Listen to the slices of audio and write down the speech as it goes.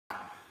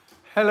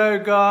Hello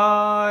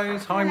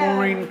guys. Hi Hello,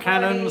 Maureen everybody.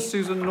 Cannon,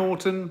 Susan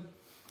Norton,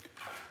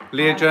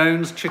 Leah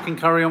Jones, chicken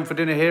curry on for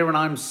dinner here and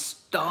I'm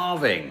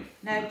starving.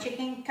 No,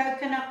 chicken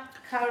coconut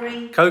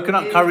curry.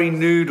 Coconut noodles. curry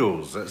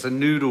noodles. That's a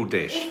noodle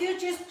dish. If you're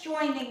just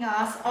joining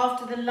us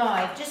after the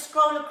live, just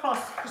scroll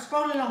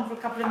along for a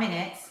couple of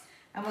minutes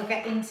and we'll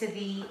get into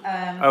the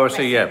Oh, I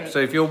see, yeah. recipe. So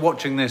if you're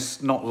watching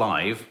this not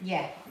live,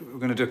 Yeah. we're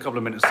going to do a couple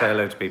of minutes to say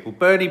hello to people.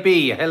 Bernie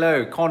B,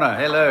 hello. Connor,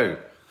 hello.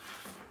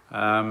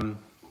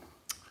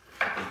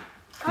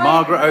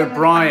 Margaret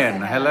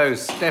O'Brien, hello.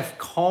 Steph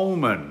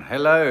Coleman,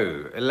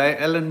 hello.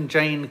 Ellen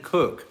Jane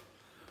Cook.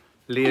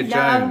 Leah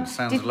Jones,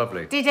 sounds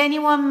lovely. Did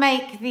anyone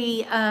make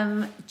the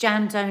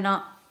jam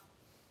donut,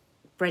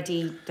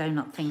 bready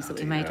donut things that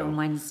we made on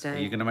Wednesday?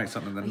 Are you going to make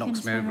something that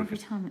knocks me over? Every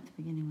time at the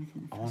beginning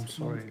within the I'm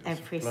sorry.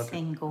 every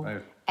single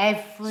time.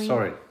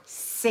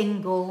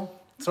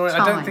 Sorry,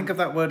 I don't think of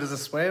that word as a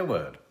swear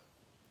word.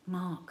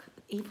 Mark,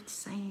 even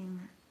saying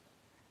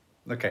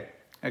that.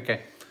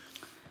 Okay.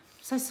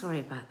 So sorry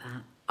about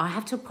that. I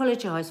have to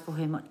apologise for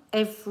him on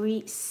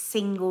every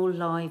single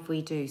live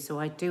we do, so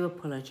I do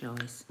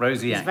apologise.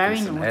 Rosie He's very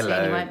Atkinson, naughty hello.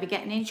 and he won't be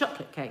getting any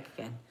chocolate cake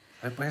again.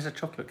 Where's a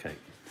chocolate cake?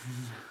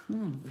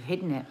 We've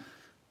hidden it.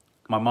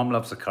 My mum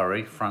loves a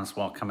curry,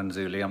 Francois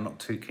Camanzuli. I'm not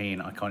too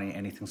keen. I can't eat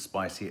anything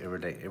spicy. It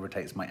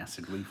irritates my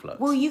acid reflux.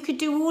 Well, you could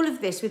do all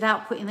of this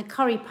without putting the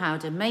curry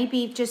powder.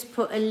 Maybe just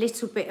put a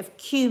little bit of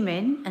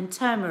cumin and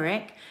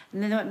turmeric,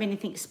 and then there won't be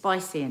anything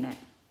spicy in it.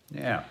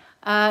 Yeah.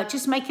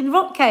 Just making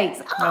rock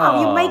cakes.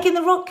 Oh, you're making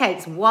the rock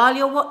cakes while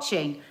you're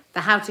watching the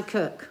How to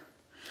Cook.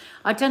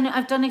 I've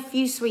done a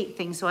few sweet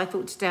things, so I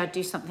thought today I'd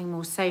do something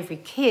more savoury.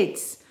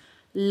 Kids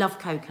love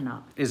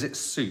coconut. Is it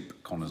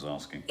soup, Connor's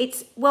asking?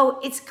 It's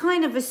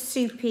kind of a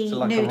soupy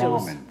like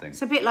noodles. a ramen thing.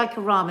 It's a bit like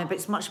a ramen, but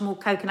it's much more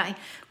coconutty.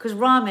 Because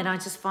ramen, I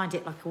just find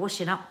it like a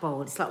washing up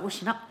bowl. It's like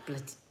washing up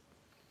blood.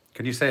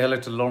 Can you say hello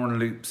to Laura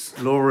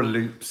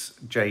Loops,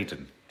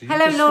 Jaden?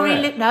 Hello, Laura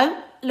Loops.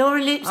 No,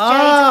 Laura Loops,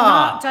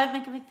 Ah! Jaden. No, don't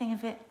make a big thing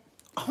of it.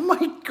 Oh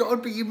my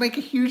God, but you make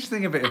a huge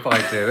thing of it if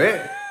I do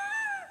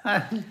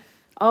it.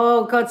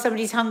 Oh God,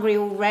 somebody's hungry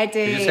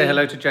already. Can you say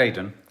hello to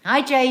Jaden?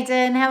 Hi,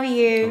 Jaden. How are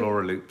you?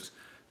 Laura Loops.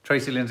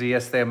 Tracy Lindsay,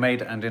 yes, they are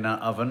made and in our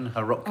oven,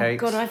 her rock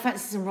cakes. Oh God, I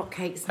fancy some rock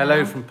cakes now.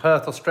 Hello from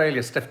Perth,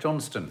 Australia, Steph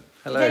Johnston.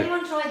 Hello. Did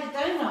anyone try the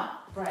donut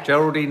bread?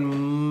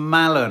 Geraldine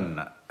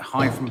Mallon,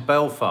 hi from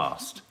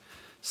Belfast.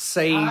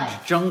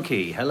 Sage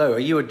Junkie, hello. Are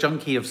you a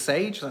junkie of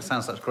sage? That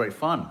sounds like great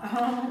fun.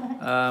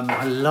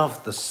 I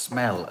love the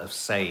smell of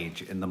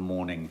sage in the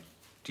morning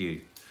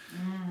dew.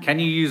 Can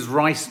you use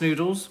rice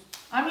noodles?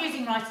 I'm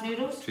using rice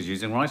noodles. She's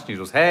using rice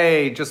noodles.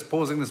 Hey, just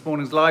pausing this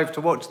morning's live to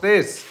watch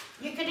this.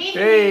 You could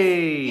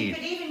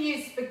even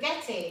use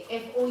spaghetti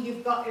if all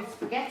you've got is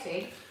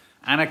spaghetti.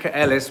 Annika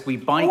Ellis, we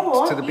bike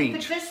to the you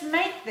beach. could just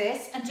make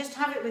this and just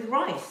have it with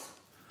rice.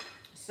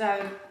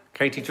 So.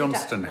 Katie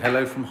Johnston,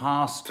 hello from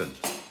Harston.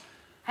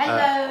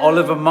 Hello.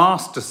 Oliver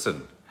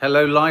Masterson,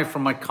 hello live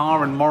from my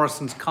car in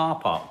Morrison's car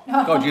park.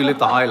 God, you live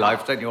the high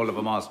life, don't you,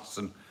 Oliver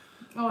Masterson?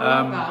 Oh,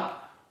 I love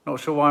that. Not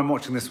sure why I'm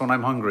watching this one.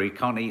 I'm hungry.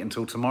 Can't eat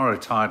until tomorrow.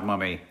 Tired,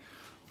 mummy.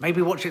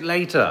 Maybe watch it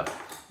later.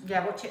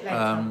 Yeah, watch it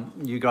later.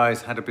 You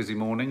guys had a busy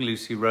morning.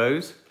 Lucy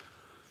Rose.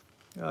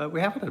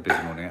 We have had a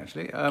busy morning,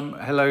 actually.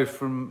 Hello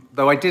from...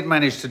 Though I did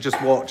manage to just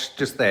watch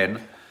just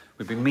then.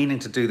 We've been meaning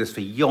to do this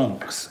for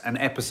yonks. An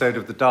episode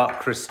of The Dark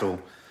Crystal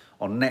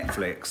on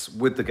Netflix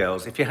with the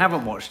girls. If you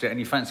haven't watched it and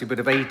you fancy a bit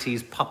of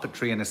 80s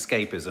puppetry and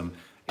escapism,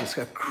 it's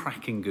a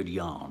cracking good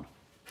yarn.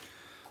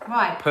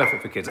 Right.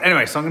 Perfect for kids.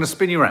 Anyway, so I'm going to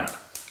spin you around.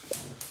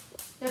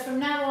 So from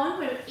now on,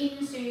 we're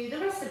into the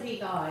recipe,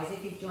 guys.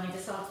 If you've joined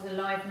us after the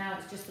live now,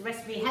 it's just the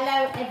recipe.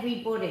 Hello,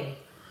 everybody.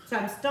 So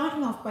I'm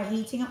starting off by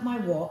heating up my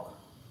wok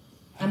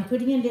and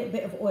putting in a little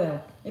bit of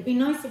oil. It'd be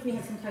nice if we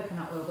had some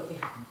coconut oil, but we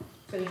haven't.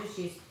 So we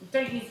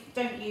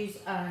just don't use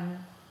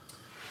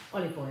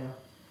olive oil.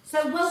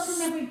 So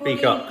welcome everybody.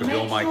 Speak up, because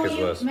your mic is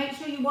worse. Make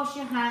sure you wash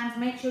your hands.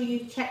 Make sure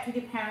you check with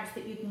your parents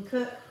that you can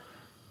cook.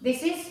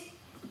 This is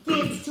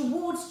geared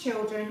towards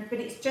children, but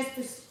it's just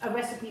a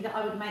recipe that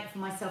I would make for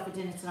myself for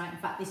dinner tonight. In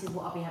fact, this is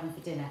what I'll be having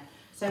for dinner.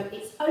 So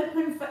it's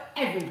open for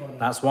everybody.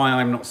 That's why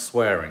I'm not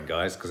swearing,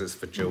 guys, because it's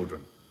for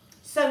children.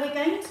 So we're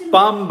going to...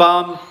 Bum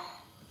bum.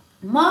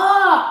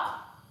 Mark!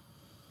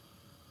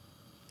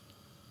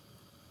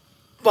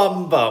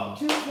 Bum bum.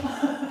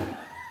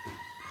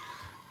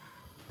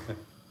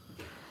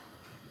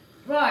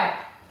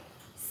 Right.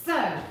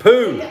 So...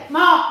 Poo.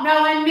 Mark,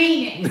 no, I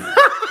mean it.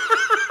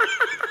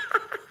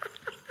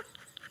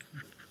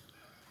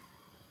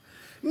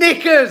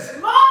 Knickers.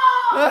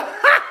 Mark!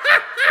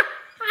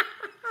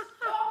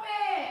 Stop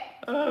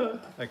it!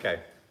 Okay.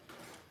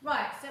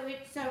 Right,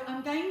 so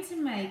I'm going to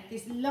make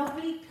this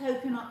lovely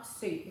coconut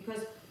soup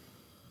because,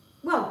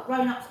 well,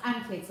 grown-ups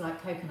and kids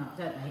like coconut,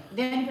 don't they?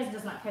 The only person who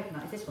doesn't like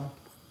coconut is this one,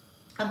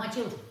 and my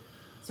children.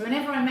 So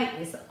whenever I make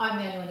this, I'm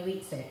the only one who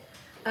eats it.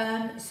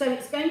 So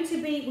it's going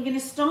to be, we're going to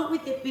start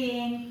with it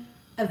being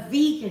a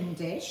vegan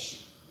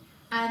dish,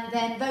 and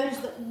then those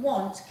that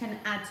want can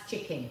add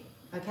chicken.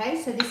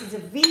 Okay, so this is a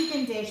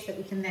vegan dish that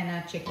we can then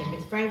add chicken, but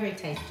it's very, very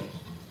tasty.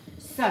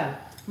 So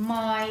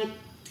My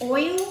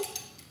oil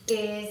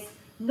is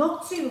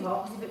not too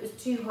hot, because if it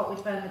was too hot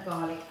we'd burn the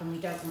garlic, and we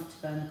don't want to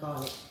burn the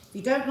garlic. If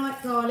you don't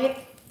like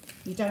garlic,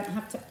 you don't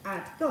have to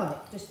add garlic,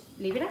 just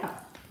leave it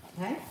out,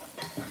 okay?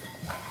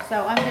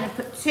 So I'm going to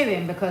put 2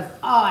 in because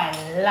I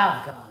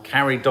love garlic.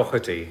 Carrie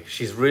Doherty,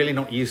 she's really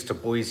not used to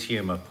boys'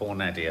 humour, poor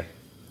Nadia.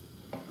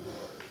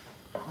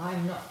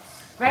 I'm not.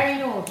 Very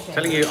naughty.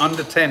 Telling you,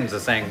 under 10s are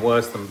saying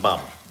worse than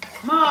bum.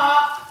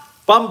 Mark!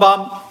 Bum bum!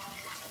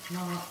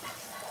 Mark,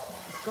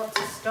 it's got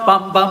to stop.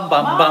 Bum bum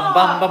bum bum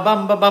bum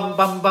bum bum bum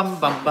bum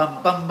bum bum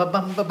bum bum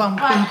bum bum bum.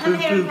 Right, come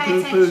here and pay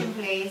attention,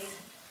 please.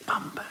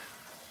 Bum.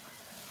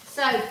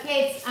 So,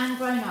 kids and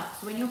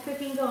grown-ups, when you're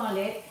cooking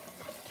garlic,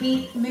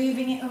 keep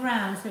moving it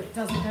around so it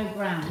doesn't go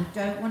brown. You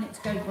don't want it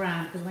to go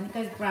brown, because when it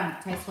goes brown,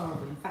 it tastes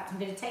horrible. In fact, I'm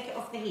going to take it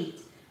off the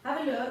heat.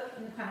 Have a look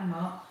in the pan,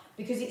 Mark,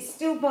 because it's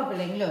still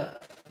bubbling.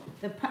 Look,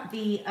 the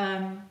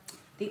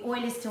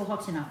oil is still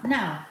hot enough.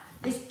 Now,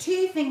 there's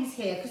 2 things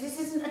here, because this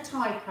isn't a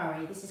Thai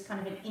curry. This is kind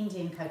of an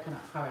Indian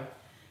coconut curry.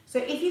 So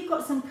if you've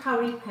got some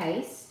curry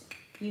paste,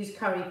 use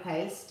curry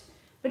paste.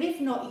 But if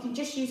not, you can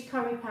just use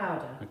curry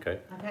powder. Okay.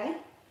 Okay?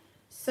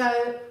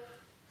 So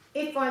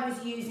if I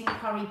was using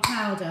curry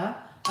powder,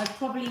 I'd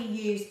probably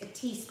use a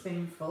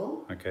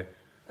teaspoonful. Okay.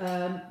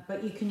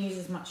 But you can use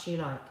as much as you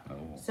like. Oh.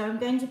 So I'm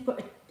going to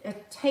put a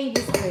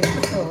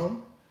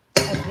tablespoonful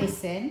of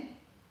this in.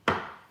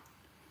 But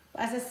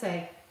as I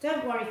say,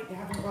 don't worry if you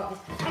haven't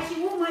got this.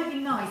 Actually, what might be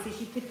nice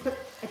is you could put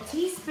a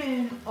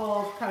teaspoon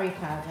of curry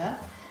powder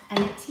and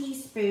a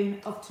teaspoon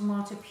of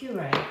tomato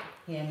puree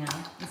here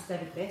now,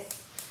 instead of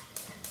this.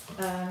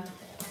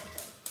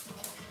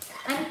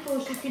 And of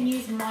course you can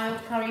use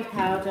mild curry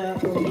powder,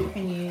 or you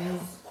can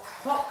use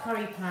hot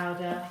curry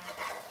powder.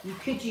 You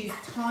could use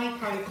Thai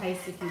curry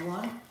paste if you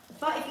want.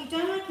 But if you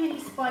don't like any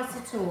spice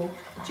at all,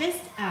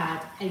 just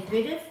add a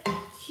bit of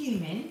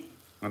cumin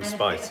and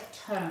spice. a bit of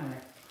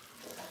turmeric.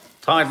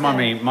 Tired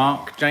mummy,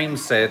 Mark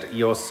James said,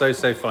 you're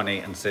so funny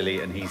and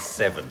silly, and he's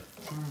 7.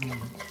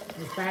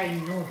 It's very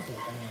naughty.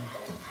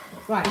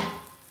 Right.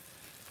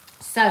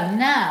 So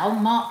now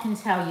Mark can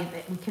tell you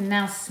that we can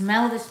now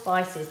smell the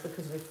spices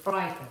because we've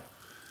fried them.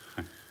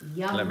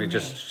 Yummy. Let me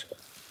just...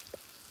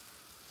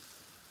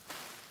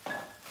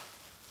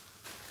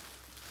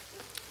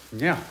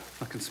 Yeah,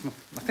 I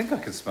think I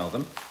can smell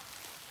them.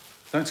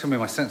 Don't tell me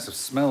my sense of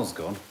smell's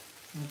gone.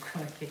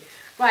 Okay.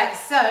 Right,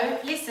 so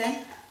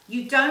listen,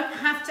 you don't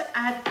have to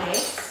add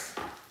this,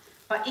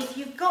 but if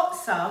you've got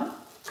some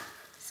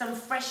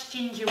fresh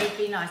ginger would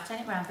be nice. Turn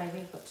it around, baby.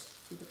 You've got to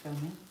keep it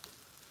filming.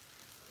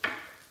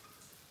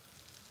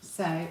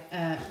 So,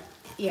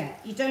 yeah,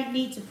 you don't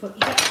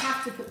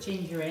have to put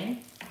ginger in,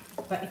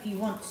 but if you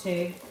want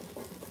to,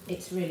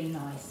 it's really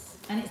nice.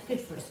 And it's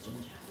good for us,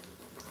 ginger.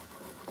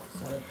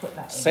 So we'll put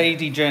that in.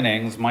 Sadie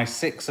Jennings, my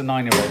 6 and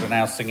 9-year-old, are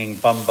now singing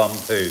Bum Bum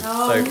Too.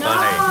 Oh, so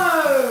funny.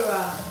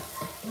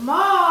 No!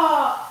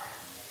 Mark!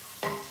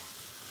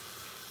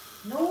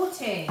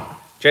 Naughty.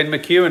 Jen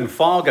McEwen,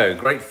 Fargo,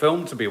 great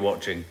film to be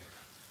watching.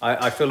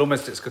 I feel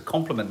almost it's a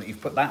compliment that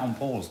you've put that on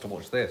pause to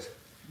watch this.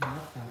 I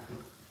love that.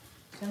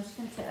 So I'm just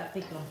going to take that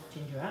big lump of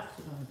ginger out,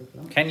 so it's not a big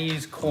lump. Can you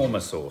use korma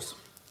sauce?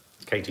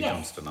 Katie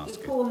Johnston Yes,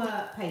 asking.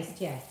 korma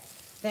paste, yes.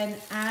 Then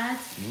add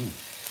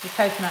the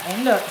coconut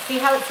in. Look, see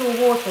how it's all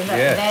water? Look,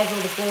 Yeah. there's all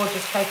the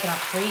gorgeous coconut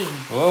cream.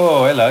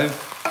 Oh, hello.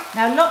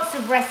 Now, lots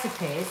of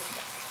recipes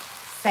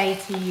say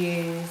to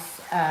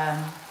use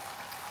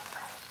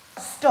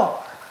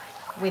stock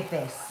with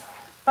this,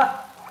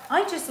 but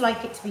I just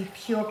like it to be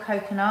pure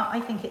coconut. I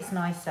think it's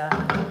nicer.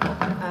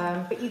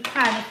 But you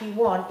can, if you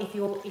want, if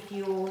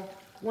you're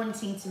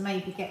wanting to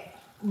maybe get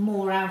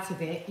more out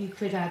of it, you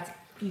could add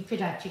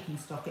chicken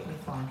stock. It'd be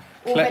fine,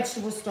 or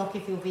vegetable stock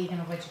if you're vegan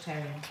or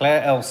vegetarian.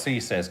 Claire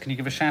LC says, can you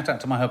give a shout out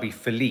to my hubby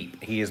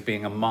Philippe? He is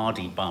being a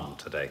Mardy bum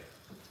today.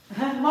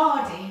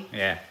 Mardy.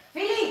 Yeah.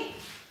 Philippe,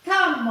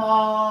 come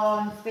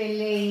on,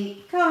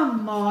 Philippe,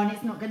 come on.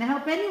 It's not going to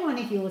help anyone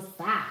if you're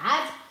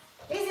sad,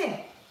 is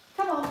it?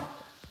 Come on,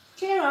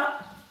 cheer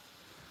up.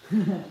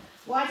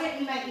 Why don't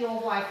you make your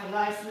wife a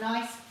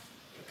nice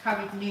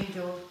curried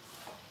noodle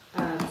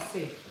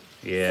soup?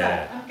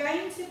 Yeah. So I'm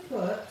going to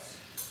put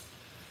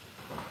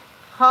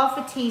half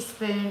a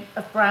teaspoon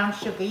of brown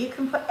sugar. You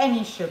can put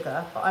any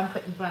sugar, but I'm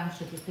putting brown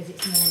sugar because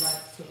it's more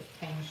like sort of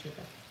cane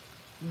sugar.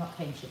 Not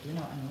cane sugar, you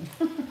know what I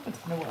mean? I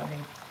don't know what I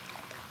mean.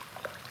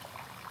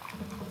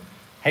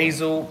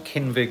 Hazel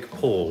Kinvig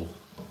Paul.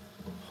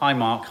 Hi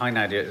Mark, hi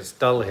Nadia. It's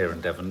dull here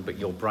in Devon, but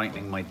you're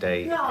brightening my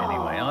day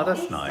anyway. Oh,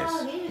 that's nice. It's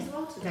dull here as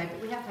well today,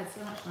 but we have had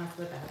so much nice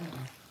weather, haven't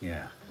we?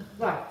 Yeah.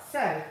 Right,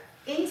 so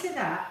into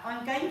that,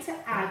 I'm going to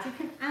add, you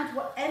can add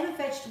whatever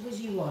vegetables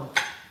you want.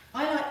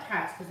 I like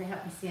carrots because they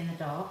help me see in the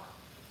dark.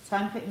 So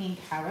I'm putting in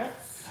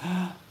carrots.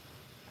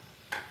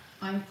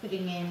 I'm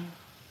putting in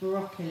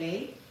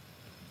broccoli.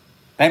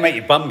 They make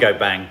your bum go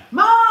bang.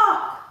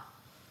 Mark!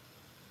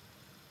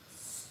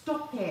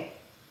 Stop it.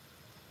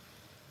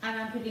 And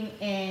I'm putting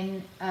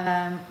in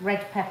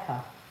red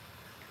pepper.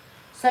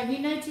 So have you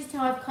noticed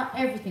how I've cut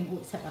everything,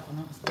 except that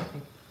one,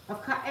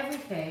 I've cut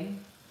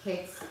everything,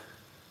 kids,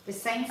 the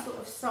same sort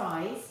of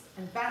size,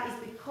 and that is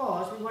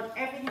because we want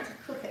everything to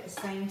cook at the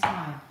same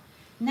time.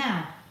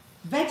 Now,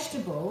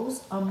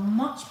 vegetables are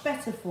much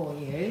better for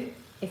you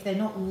if they're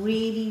not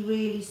really,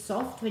 really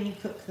soft when you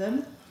cook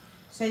them.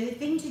 So the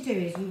thing to do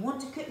is you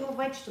want to cook your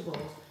vegetables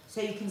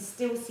so you can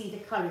still see the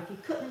colour. If you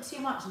cook them too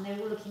much and they're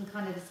all looking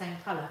kind of the same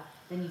colour,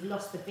 then you've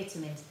lost the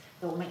vitamins.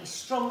 That will make you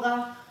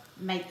stronger,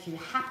 make you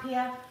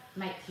happier,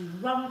 make you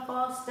run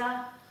faster.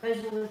 Those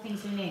are all the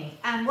things you need.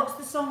 And what's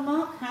the song,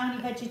 Mark? How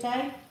many veg a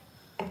day?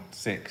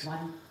 6.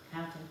 1,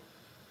 counting.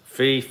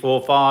 3,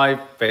 4, 5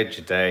 veg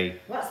a day.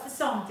 What's the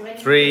song? Do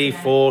anyone 3, know?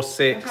 4,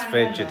 6 I'm trying to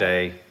veg a remember.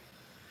 day.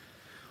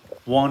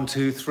 1,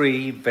 2,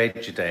 3 veg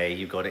a day.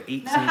 You've got to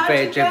eat Now, some how'd you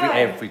veg go?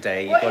 every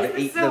day. You've What got is to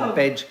the eat the song?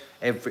 veg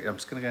every... I'm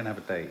just going to go and have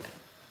a date.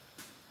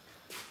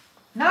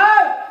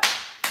 No!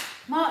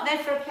 Mark, they're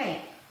for a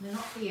cake. They're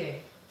not for you.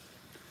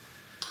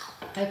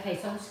 Okay,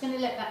 so I'm just going to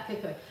let that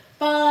cook.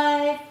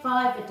 5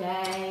 a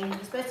day.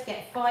 You're supposed to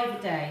get 5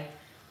 a day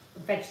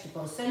of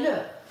vegetables. So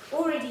look,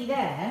 already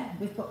there,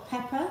 we've got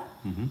pepper,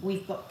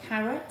 we've got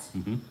carrot,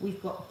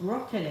 we've got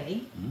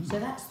broccoli. So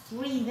that's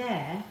 3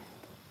 there.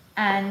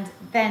 And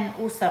then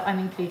also, I'm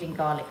including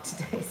garlic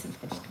today as a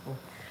vegetable.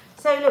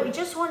 So look, we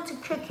just want to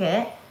cook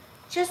it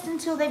just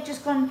until they've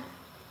just gone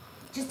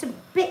just a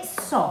bit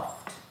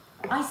soft.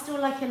 I still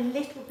like a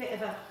little bit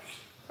of a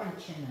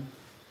crunch in them.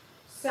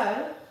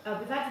 So,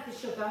 we've added the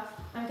sugar.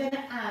 I'm going to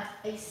add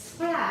a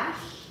splash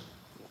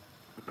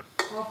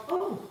of,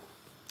 oh,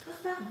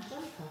 what's that? My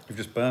jumper. You've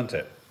just burnt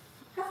it.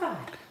 Have I?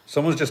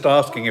 Someone's just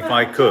asking if I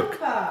My cook.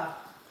 jumper.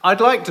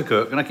 I'd like to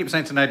cook, and I keep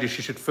saying to Nadia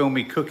she should film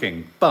me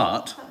cooking,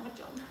 but My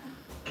jumper.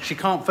 she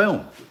can't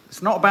film.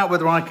 It's not about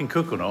whether I can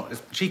cook or not.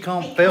 She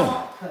can't He film.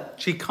 can't cook.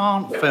 She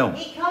can't film.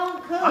 He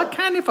can't cook. I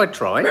can if I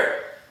try.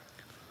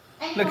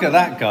 Anyone Look at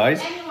that, can- guys.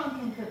 Anyone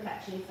can cook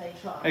actually if they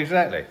try.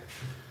 Exactly.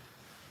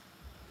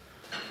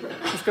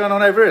 What's going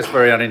on over here? It's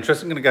very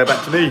uninteresting. I'm going to go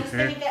back to me. I'm just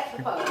going to get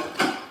the bowl.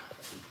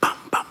 Bum,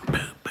 bum, boo,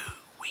 boo,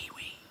 wee,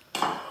 wee.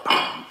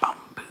 Bum, bum,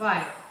 boo,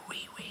 Right.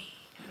 wee, wee.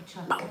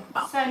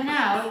 So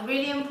now, the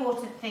really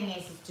important thing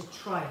is to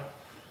try it.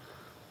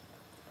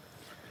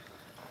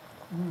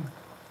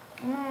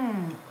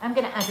 I'm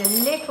going to add a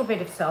little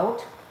bit of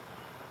salt.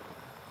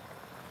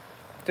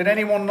 Did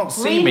anyone not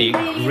see Really, me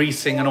really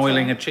greasing and important.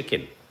 oiling a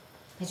chicken?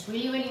 It's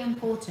really, really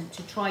important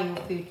to try your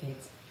food,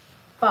 kids.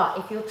 But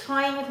if you're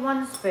trying with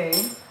 1 spoon,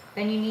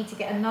 then you need to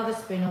get another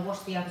spoon or wash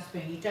the other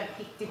spoon. You don't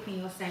keep dipping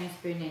your same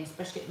spoon in,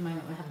 especially at the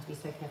moment we're having to be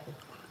so careful.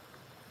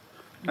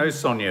 Oh,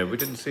 Sonia, we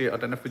didn't see it. I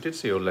don't know if we did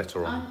see your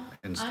letter on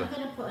I'm Insta.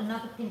 going to put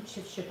another pinch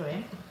of sugar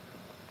in.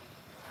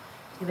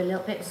 Give a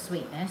little bit of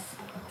sweetness.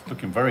 It's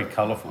looking very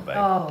colourful, babe.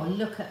 Oh,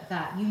 look at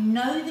that. You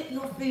know that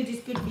your food is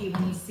good for you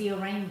when you see a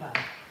rainbow.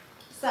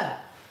 So,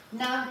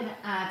 now I'm going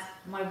to add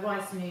my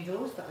rice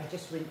noodles that I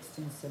just rinsed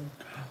in some...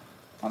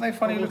 Aren't they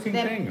funny looking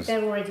things?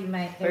 They're already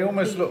made. They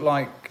almost look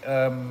like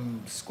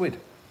squid.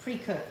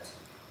 Pre-cooked.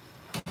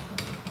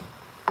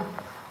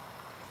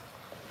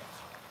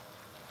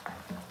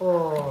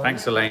 Oh,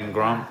 Thanks, Elaine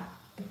Grant.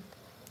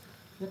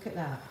 look at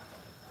that.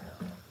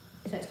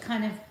 So it's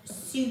kind of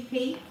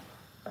soupy.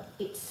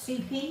 It's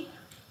soupy.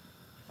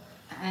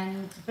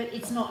 But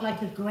it's not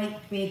like a great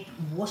big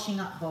washing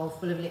up bowl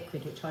full of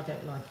liquid, which I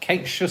don't like.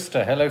 Kate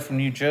Schuster, hello from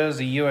New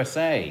Jersey,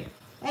 USA.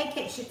 Hey,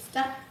 Kit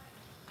Shitster.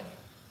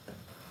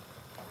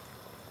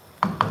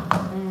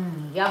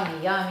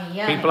 Yummy, yummy,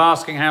 yummy. People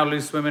asking how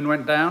Loose Women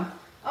went down.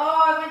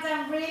 Oh, it went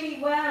down really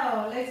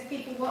well. Loads of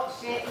people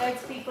watched it.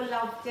 Loads of people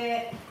loved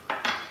it.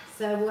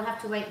 So we'll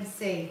have to wait and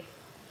see.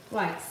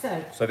 Right,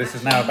 so... So this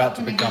is actually, now I'm about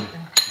not to gonna become...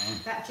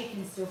 get that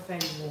chicken's still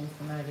fairly warm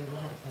from earlier. We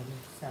had it ready,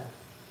 so...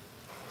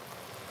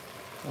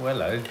 Oh,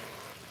 hello.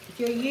 If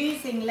you're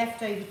using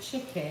leftover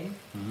chicken,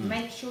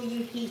 make sure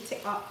you heat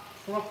it up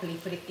properly.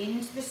 Put it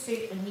into the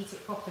soup and heat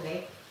it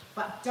properly.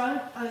 But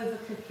don't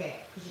overcook it,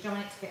 because you don't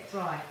want it to get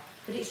dry.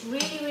 But it's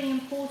really, really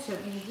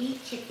important when you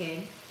heat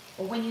chicken,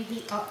 or when you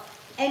heat up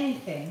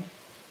anything,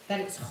 that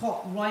it's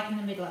hot right in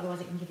the middle,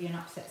 otherwise it can give you an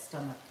upset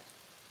stomach.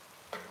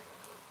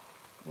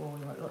 Oh,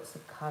 you want lots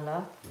of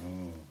colour.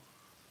 I'm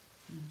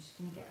just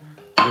going to get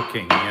that.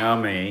 Looking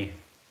yummy.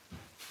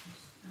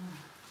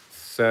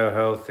 So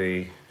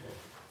healthy.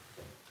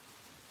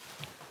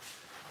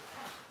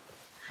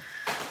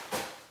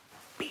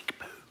 Big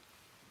poo.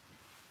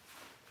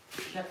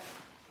 Yep.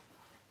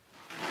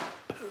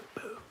 Poo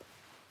poo.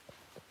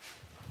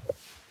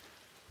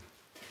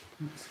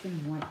 I'm just going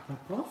to wipe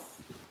that off.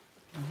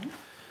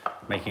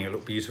 Making it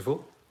look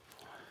beautiful.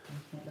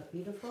 Making it look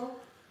beautiful.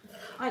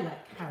 I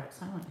like carrots.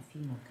 I want a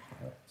few more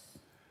carrots.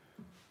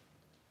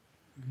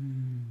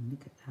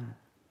 Look at that.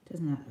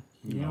 Doesn't that look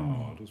yummy?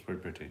 Oh, that's very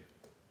pretty.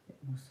 Bit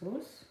more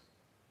sauce.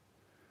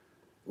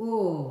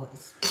 Oh,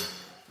 it's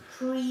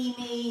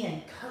creamy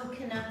and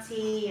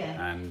coconutty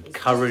And it's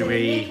curry. just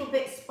a little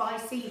bit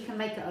spicy. You can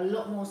make it a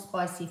lot more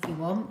spicy if you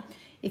want.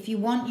 If you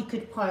want, you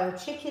could pile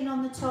chicken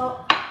on the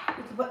top.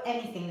 You could put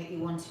anything that you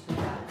wanted with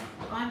that.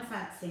 I'm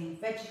fancying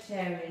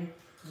vegetarian,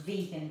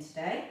 vegan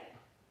today.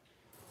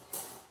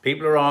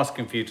 People are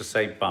asking for you to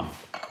say bum.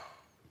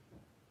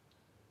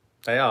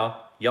 They are.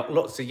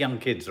 Lots of young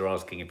kids are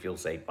asking if you'll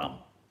say bum.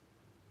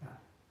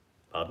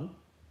 Pardon?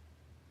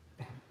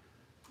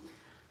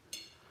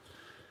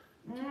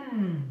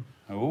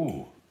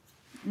 Oh.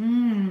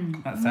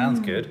 That sounds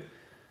good.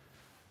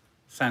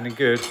 Sounding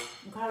good.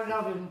 I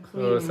love it and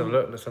creamy. Oh, let's have a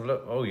look. Let's have a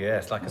look. Oh yeah,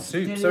 it's like a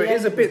soup. Delicious. So it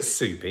is a bit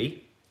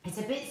soupy. It's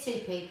a bit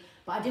soupy,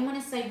 but I didn't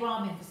want to say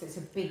ramen because it's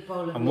a big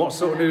bowl of. And what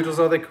sort of noodles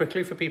are they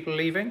quickly for people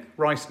leaving?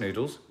 Rice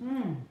noodles.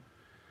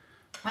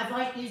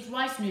 I've used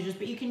rice noodles,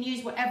 but you can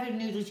use whatever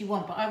noodles you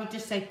want. But I would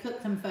just say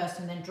cook them first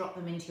and then drop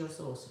them into your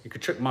sauce. You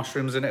could chuck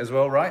mushrooms in it as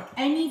well, right?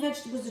 Any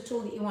vegetables at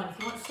all that you want. If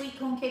you want sweet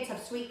corn cakes,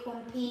 have sweet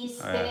corn, peas,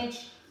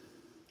 spinach,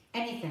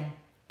 anything.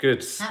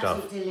 Good stuff.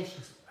 Absolutely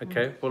delicious.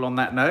 Okay, well on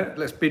that note,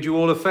 let's bid you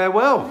all a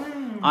farewell.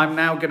 I'm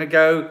now going to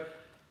go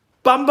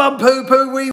bum bum poo poo wee